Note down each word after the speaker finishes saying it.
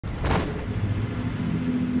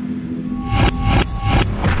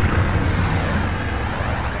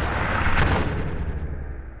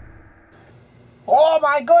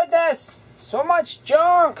my goodness! So much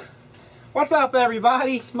junk! What's up,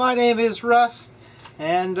 everybody? My name is Russ,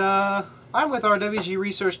 and I'm with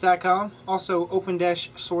RWGresearch.com, also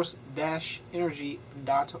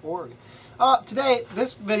open-source-energy.org. Today,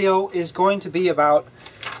 this video is going to be about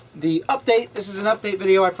the update. This is an update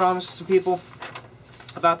video I promised some people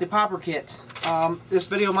about the popper kit. This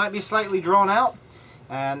video might be slightly drawn out,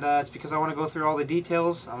 and it's because I want to go through all the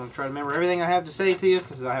details. I'm going to try to remember everything I have to say to you,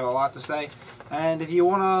 because I have a lot to say. And if you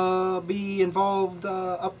want to be involved,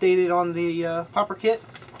 updated on the popper kit,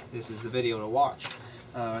 this is the video to watch.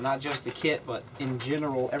 Not just the kit, but in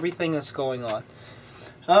general, everything that's going on.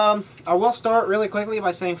 I will start really quickly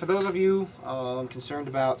by saying, for those of you concerned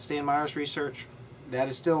about Stan Meyer's research, that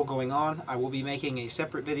is still going on. I will be making a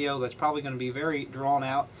separate video that's probably going to be very drawn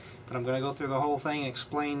out, but I'm going to go through the whole thing and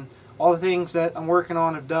explain all the things that I'm working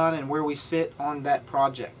on, have done, and where we sit on that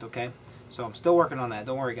project, okay? So I'm still working on that.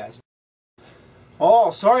 Don't worry, guys.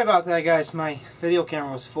 Oh, sorry about that, guys. My video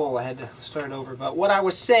camera was full. I had to start over. But what I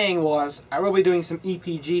was saying was, I will be doing some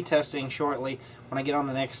EPG testing shortly when I get on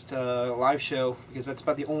the next live show, because that's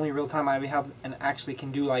about the only real time I have and actually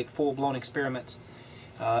can do like full-blown experiments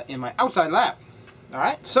in my outside lab.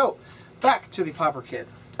 Alright, so back to the popper kit.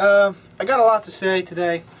 I got a lot to say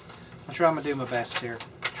today. I'm trying to do my best here.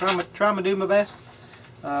 Trying to do my best.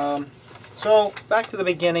 So back to the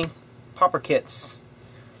beginning. Popper kits.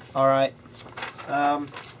 Alright.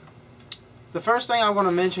 The first thing I want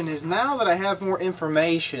to mention is, now that I have more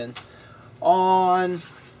information on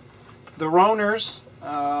the Rohners,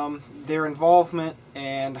 their involvement,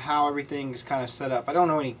 and how everything is kind of set up. I don't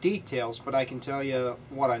know any details, but I can tell you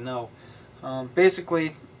what I know.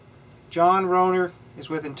 Basically, John Rohner is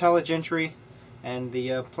with Intelligentry and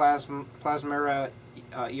the Plasmera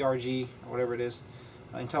ERG, or whatever it is.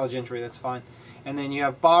 Intelligentry, that's fine. And then you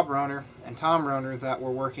have Bob Rohner and Tom Rohner that were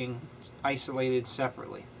working isolated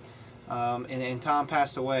separately. And Tom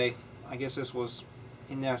passed away. I guess this was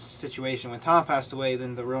in that situation. When Tom passed away,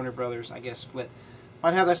 then the Rohner brothers, I guess, split.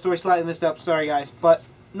 Might have that story slightly messed up, sorry guys. But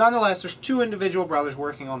nonetheless, there's two individual brothers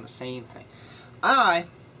working on the same thing. My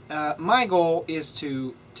goal is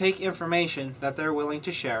to take information that they're willing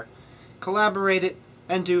to share, collaborate it,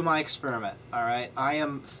 and do my experiment. Alright? I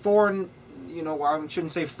am for, you know, I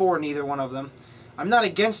shouldn't say for neither one of them. I'm not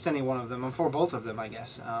against any one of them. I'm for both of them, I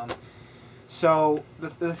guess. So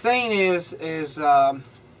the thing is so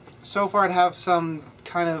far I'd have some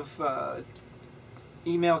kind of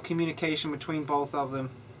email communication between both of them,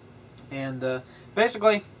 and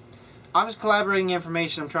basically I'm just collaborating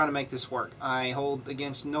information. I'm trying to make this work. I hold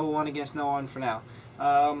against no one for now.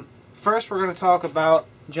 First, we're going to talk about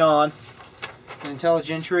John and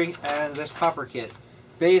Intelligentry and this popper kit.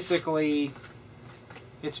 Basically,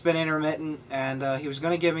 it's been intermittent, and he was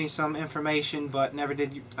going to give me some information, but never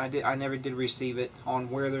did. I never did receive it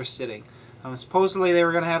on where they're sitting. Supposedly they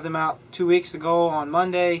were going to have them out 2 weeks ago on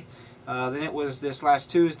Monday. Then it was this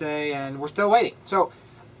last Tuesday, and we're still waiting. So,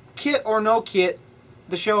 kit or no kit,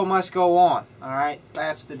 the show must go on. All right,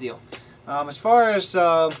 that's the deal. As far as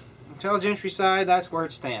Intelligentry side, that's where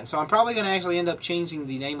it stands. So I'm probably going to actually end up changing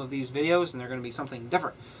the name of these videos, and they're going to be something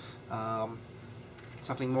different.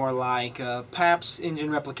 Something more like Papp's engine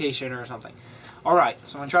replication or something. Alright,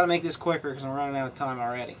 so I'm going to try to make this quicker because I'm running out of time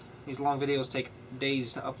already. These long videos take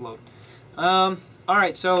days to upload.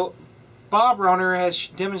 Alright, so Bob Rohner has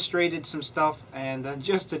demonstrated some stuff, and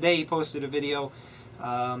just today he posted a video.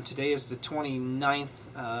 Today is the 29th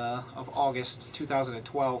of August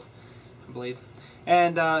 2012, I believe.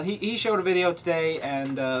 And he showed a video today,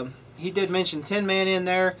 and he did mention Tin Man in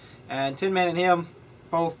there, and Tin Man and him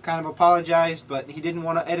both kind of apologized, but he didn't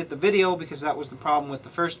want to edit the video because that was the problem with the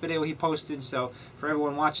first video he posted. So for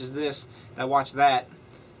everyone watches this, that watch that,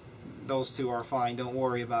 those two are fine, don't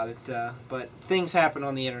worry about it. But things happen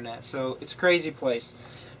on the internet, so it's a crazy place.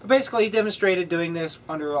 But basically he demonstrated doing this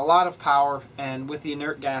under a lot of power and with the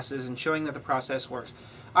inert gases, and showing that the process works.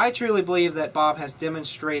 I truly believe that Bob has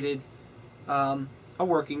demonstrated a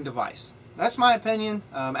working device. That's my opinion.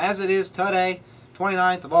 As it is today,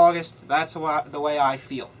 29th of August, that's the way I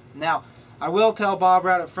feel. Now, I will tell Bob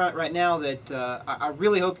right up front right now that I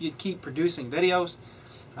really hope you keep producing videos.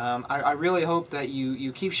 I really hope that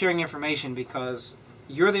you keep sharing information, because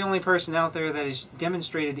you're the only person out there that has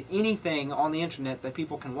demonstrated anything on the internet that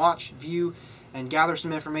people can watch, view, and gather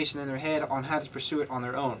some information in their head on how to pursue it on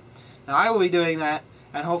their own. Now, I will be doing that,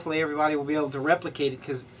 and hopefully everybody will be able to replicate it,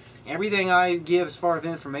 because everything I give as far as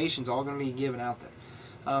information is all going to be given out there.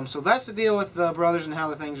 So that's the deal with the brothers and how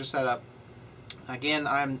the things are set up. Again,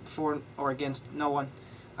 I'm for or against no one.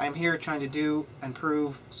 I'm here trying to do and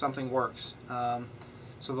prove something works.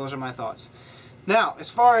 So those are my thoughts. Now, as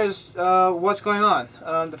far as what's going on,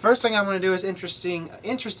 the first thing I'm going to do is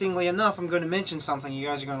interestingly enough, I'm going to mention something. You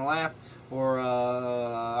guys are going to laugh, or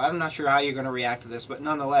I'm not sure how you're going to react to this, but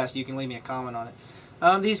nonetheless, you can leave me a comment on it.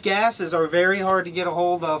 These gases are very hard to get a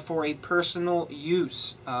hold of for a personal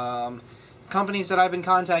use. Companies that I've been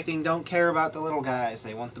contacting don't care about the little guys.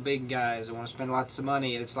 They want the big guys. They want to spend lots of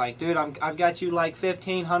money. And it's like, dude, I've got you like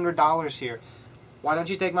 $1,500 here. Why don't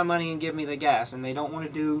you take my money and give me the gas? And they don't want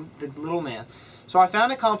to do the little man. So I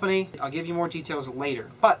found a company. I'll give you more details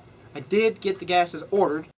later. But I did get the gases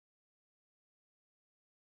ordered.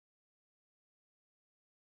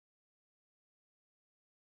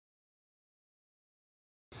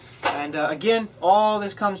 And again, all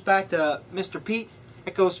this comes back to Mr. Pete,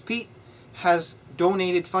 Ethos Pete, has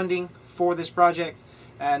donated funding for this project,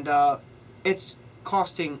 and it's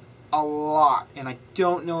costing a lot, and I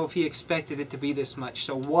don't know if he expected it to be this much.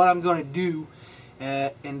 So what I'm going to do,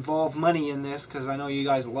 involve money in this, because I know you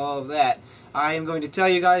guys love that. I am going to tell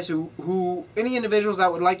you guys any individuals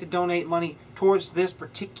that would like to donate money towards this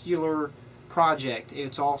particular project.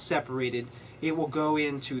 It's all separated. It will go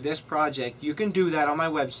into this project. You can do that on my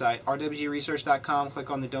website, RWGresearch.com. Click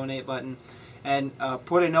on the donate button and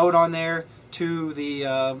put a note on there to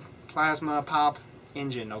the plasma pop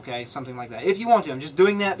engine, okay, something like that. If you want to. I'm just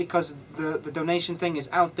doing that because the donation thing is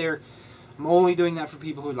out there. I'm only doing that for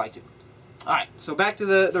people who would like to. Alright, so back to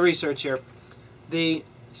the research here. The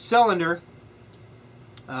cylinder,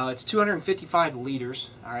 it's 255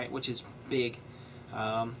 liters, alright, which is big,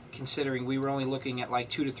 considering we were only looking at like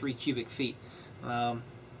 2 to 3 cubic feet.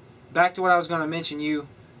 Back to what I was going to mention you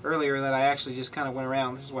earlier that I actually just kind of went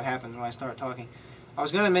around. This is what happens when I start talking. I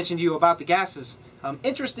was going to mention to you about the gases.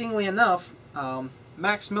 Interestingly enough,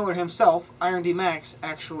 Max Miller himself, Iron D Max,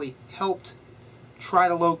 actually helped try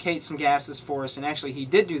to locate some gases for us, and actually he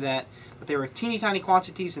did do that, but they were teeny tiny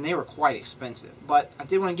quantities and they were quite expensive. But I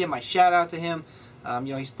did want to give my shout out to him.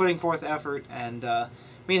 You know, he's putting forth effort, and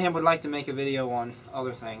me and him would like to make a video on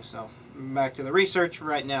other things. So back to the research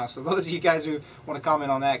right now. So those of you guys who want to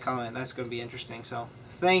comment on that, comment. That's going to be interesting. So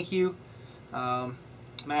thank you,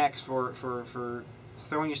 Max, for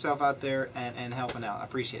throwing yourself out there and helping out. I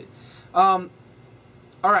appreciate it.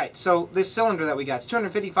 Alright, so this cylinder that we got is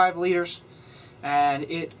 255 liters, and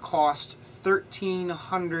it cost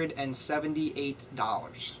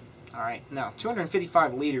 $1,378. Alright, now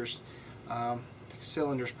 255 liters, the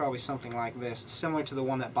cylinder is probably something like this. It's similar to the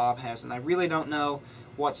one that Bob has, and I really don't know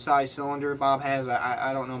what size cylinder Bob has.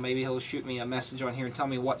 I don't know, maybe he'll shoot me a message on here and tell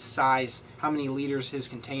me what size, how many liters his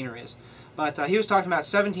container is. But he was talking about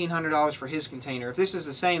 $1,700 for his container. If this is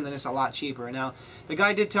the same, then it's a lot cheaper. Now, the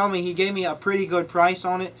guy did tell me he gave me a pretty good price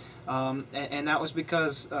on it, and that was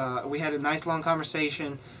because we had a nice long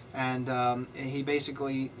conversation, and he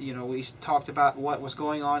basically, you know, we talked about what was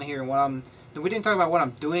going on here and what we didn't talk about what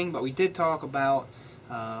I'm doing, but we did talk about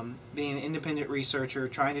being an independent researcher,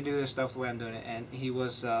 trying to do this stuff the way I'm doing it, and he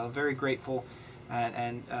was very grateful,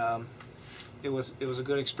 and it was a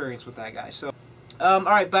good experience with that guy. So.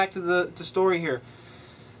 Alright, back to the story here.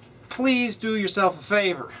 Please do yourself a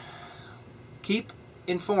favor. Keep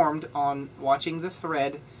informed on watching the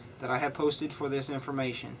thread that I have posted for this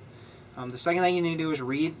information. The second thing you need to do is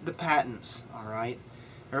read the patents. Alright?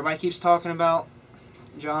 Everybody keeps talking about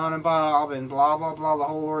John and Bob and blah blah blah, the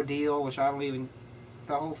whole ordeal, which I don't even...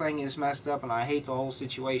 The whole thing is messed up, and I hate the whole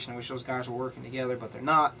situation. I wish those guys were working together, but they're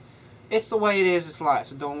not. It's the way it is, it's life,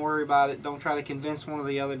 so don't worry about it. Don't try to convince one or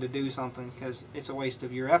the other to do something, because it's a waste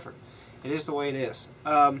of your effort. It is the way it is.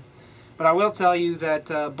 But I will tell you that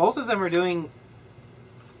both of them are doing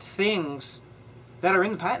things that are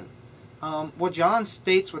in the patent. What John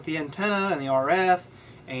states with the antenna and the RF,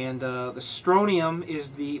 and the strontium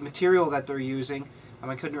is the material that they're using.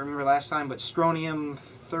 I couldn't remember last time, but strontium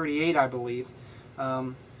 38, I believe.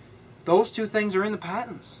 Those two things are in the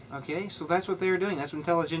patents, okay? So that's what they're doing. That's what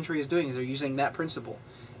Intelligentry is doing, is they're using that principle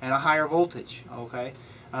and a higher voltage, okay?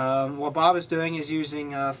 What Bob is doing is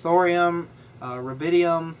using thorium,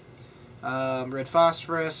 rubidium, red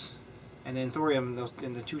phosphorus, and then thorium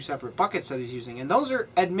in the two separate buckets that he's using. And those are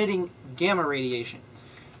emitting gamma radiation.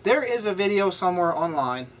 There is a video somewhere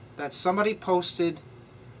online that somebody posted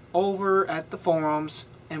over at the forums,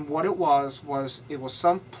 and what it was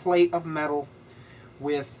some plate of metal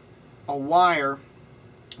with a wire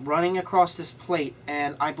running across this plate,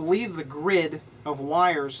 and I believe the grid of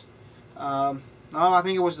wires, no, I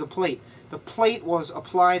think it was the plate. The plate was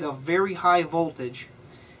applied a very high voltage,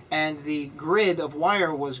 and the grid of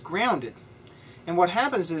wire was grounded. And what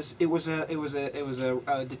happens is it was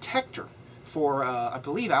a detector for I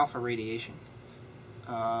believe alpha radiation.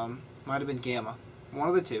 Might have been gamma, one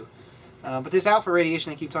of the two. But this alpha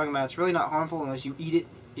radiation I keep talking about, it's really not harmful unless you eat it.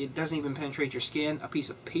 It doesn't even penetrate your skin. A piece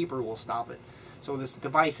of paper will stop it. So this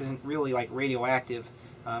device isn't really like radioactive,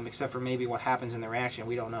 except for maybe what happens in the reaction.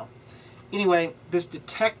 We don't know. Anyway, this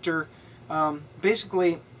detector,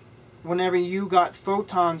 basically, whenever you got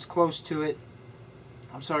photons close to it,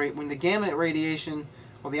 when the gamma radiation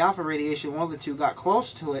or the alpha radiation, one of the two, got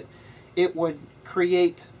close to it, it would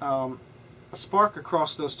create a spark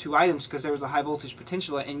across those two items because there was a high voltage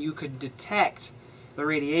potential, and you could detect the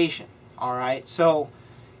radiation. Alright, so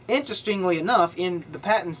interestingly enough, in the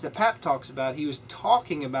patents that Papp talks about, he was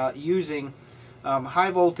talking about using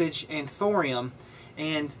high voltage and thorium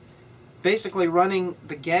and basically running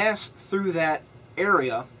the gas through that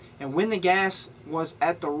area, and when the gas was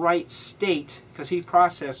at the right state, because he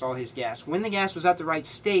processed all his gas, when the gas was at the right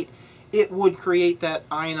state, it would create that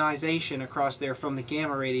ionization across there from the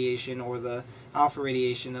gamma radiation or the alpha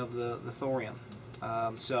radiation of the thorium.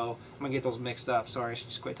 So I'm going to get those mixed up. Sorry, I should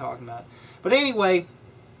just quit talking about it. But anyway,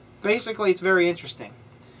 basically it's very interesting.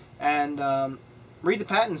 And read the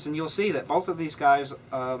patents and you'll see that both of these guys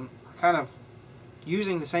are kind of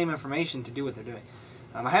using the same information to do what they're doing.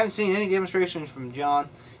 I haven't seen any demonstrations from John.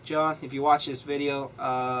 John, if you watch this video,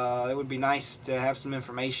 it would be nice to have some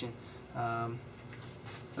information.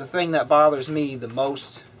 The thing that bothers me the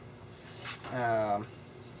most,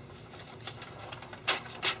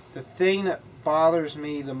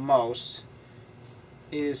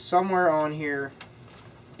 is somewhere on here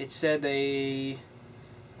it said they,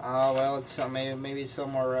 well, it's maybe it's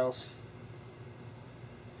somewhere else.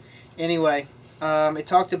 Anyway, it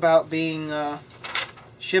talked about being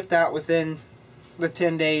shipped out within the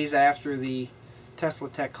 10 days after the Tesla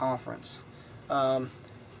Tech conference.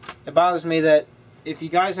 It bothers me that if you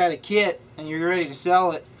guys had a kit and you're ready to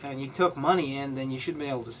sell it and you took money in, then you should be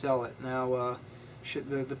able to sell it. Now,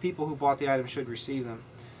 the people who bought the item should receive them.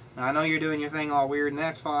 Now, I know you're doing your thing all weird, and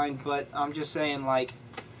that's fine, but I'm just saying, like,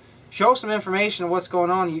 show some information of what's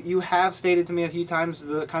going on. You have stated to me a few times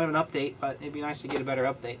the kind of an update, but it'd be nice to get a better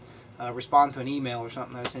update. Respond to an email or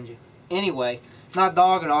something that I send you. Anyway, not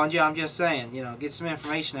dogging on you, I'm just saying, you know, get some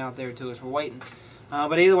information out there to us. We're waiting.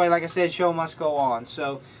 But either way, like I said, show must go on.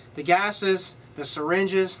 So, the gases, the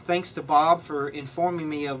syringes, thanks to Bob for informing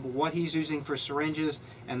me of what he's using for syringes,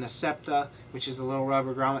 and the septa, which is a little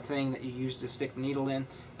rubber grommet thing that you use to stick the needle in,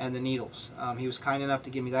 and the needles. He was kind enough to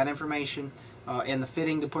give me that information and the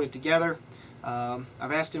fitting to put it together. I've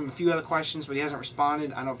asked him a few other questions, but he hasn't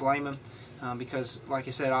responded. I don't blame him because, like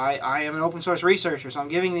I said, I am an open source researcher, so I'm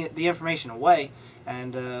giving the information away.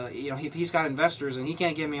 And you know, he's got investors, and he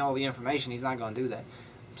can't give me all the information. He's not going to do that.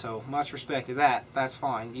 So much respect to that. That's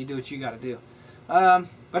fine. You do what you got to do.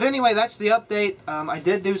 But anyway, that's the update. I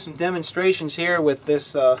did do some demonstrations here with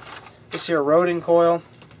this this here Rodin coil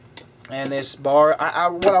and this bar.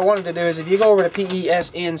 What I wanted to do is, if you go over to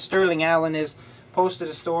PESN, Sterling Allan has posted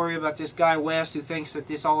a story about this guy West who thinks that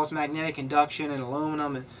this all is magnetic induction and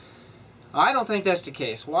aluminum, and I don't think that's the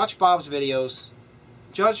case. Watch Bob's videos,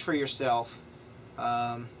 judge for yourself.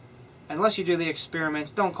 Unless you do the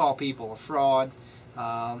experiments, don't call people a fraud.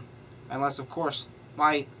 Unless, of course,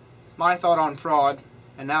 my thought on fraud,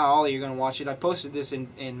 and now all of you are going to watch it. I posted this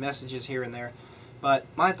in messages here and there. But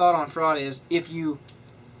my thought on fraud is, if you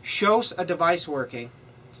show a device working,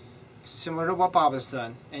 similar to what Bob has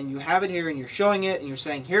done, and you have it here and you're showing it and you're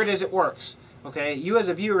saying, here it is, it works. Okay, you as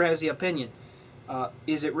a viewer has the opinion.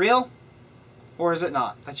 Is it real or is it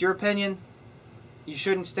not? That's your opinion. You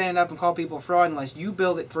shouldn't stand up and call people fraud unless you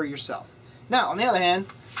build it for yourself. Now, on the other hand,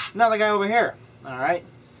 another guy over here, alright?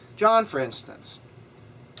 John, for instance.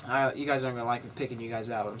 You guys aren't going to like me picking you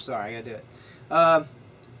guys out, but I'm sorry, I got to do it.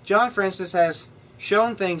 John, for instance, has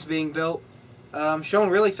shown things being built, shown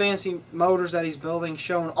really fancy motors that he's building,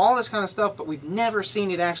 shown all this kind of stuff, but we've never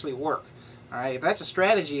seen it actually work. Alright, if that's a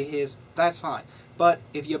strategy of his, that's fine. But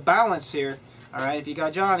if you balance here, alright, if you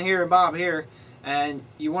got John here and Bob here, and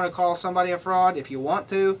you want to call somebody a fraud, if you want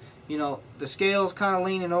to, you know, the scale's kind of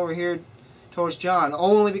leaning over here towards John,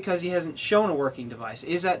 only because he hasn't shown a working device.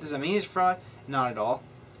 Does that mean it's fraud? Not at all.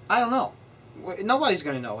 I don't know. Nobody's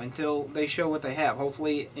going to know until they show what they have.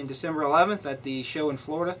 Hopefully in December 11th at the show in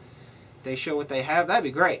Florida, they show what they have. That'd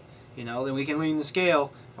be great. You know, then we can lean the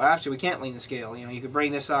scale. Well, actually, we can't lean the scale. You know, you could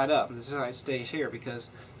bring this side up, and this side stays here, because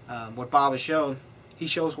what Bob has shown, he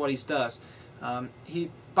shows what he does.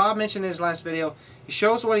 Bob mentioned in his last video, he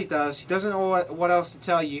shows what he does. He doesn't know what else to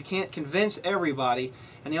tell you. You can't convince everybody.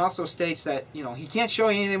 And he also states that, you know, he can't show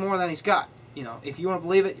you anything more than he's got. You know, if you want to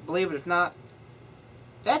believe it, you believe it. If not,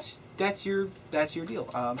 that's your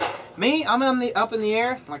deal. Me, I'm up in the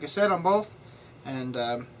air, like I said, on both. And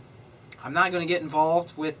I'm not going to get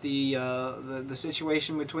involved with the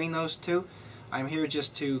situation between those two. I'm here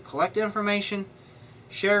just to collect information,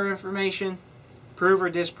 share information, prove or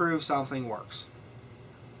disprove something works.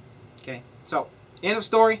 Okay, so end of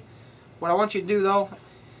story. What I want you to do though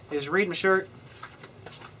is read my shirt.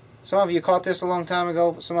 Some of you caught this a long time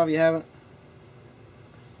ago, but some of you haven't.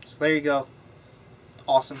 So there you go.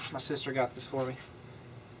 Awesome. My sister got this for me.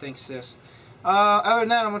 Thanks, sis. Other than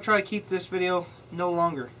that, I'm going to try to keep this video no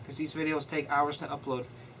longer, because these videos take hours to upload,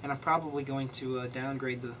 and I'm probably going to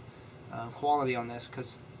downgrade the quality on this,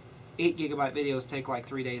 because 8 GB videos take like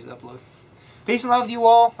 3 days to upload. Peace and love to you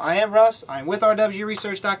all. I am Russ. I'm with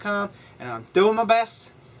RWGresearch.com, and I'm doing my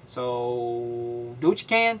best. So do what you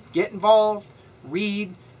can. Get involved.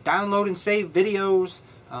 Read. Download and save videos.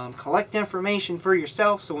 Collect information for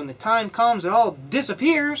yourself, so when the time comes it all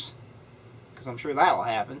disappears, because I'm sure that'll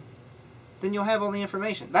happen, then you'll have all the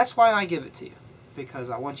information. That's why I give it to you, because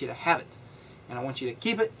I want you to have it, and I want you to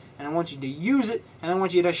keep it, and I want you to use it, and I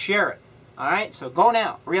want you to share it. Alright, so go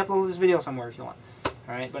now, re-upload this video somewhere if you want.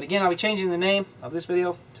 Alright, but again, I'll be changing the name of this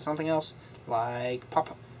video to something else, like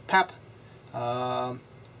Papp,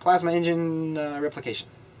 Plasma Engine Replication,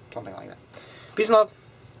 something like that. Peace and love.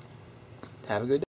 Have a good day.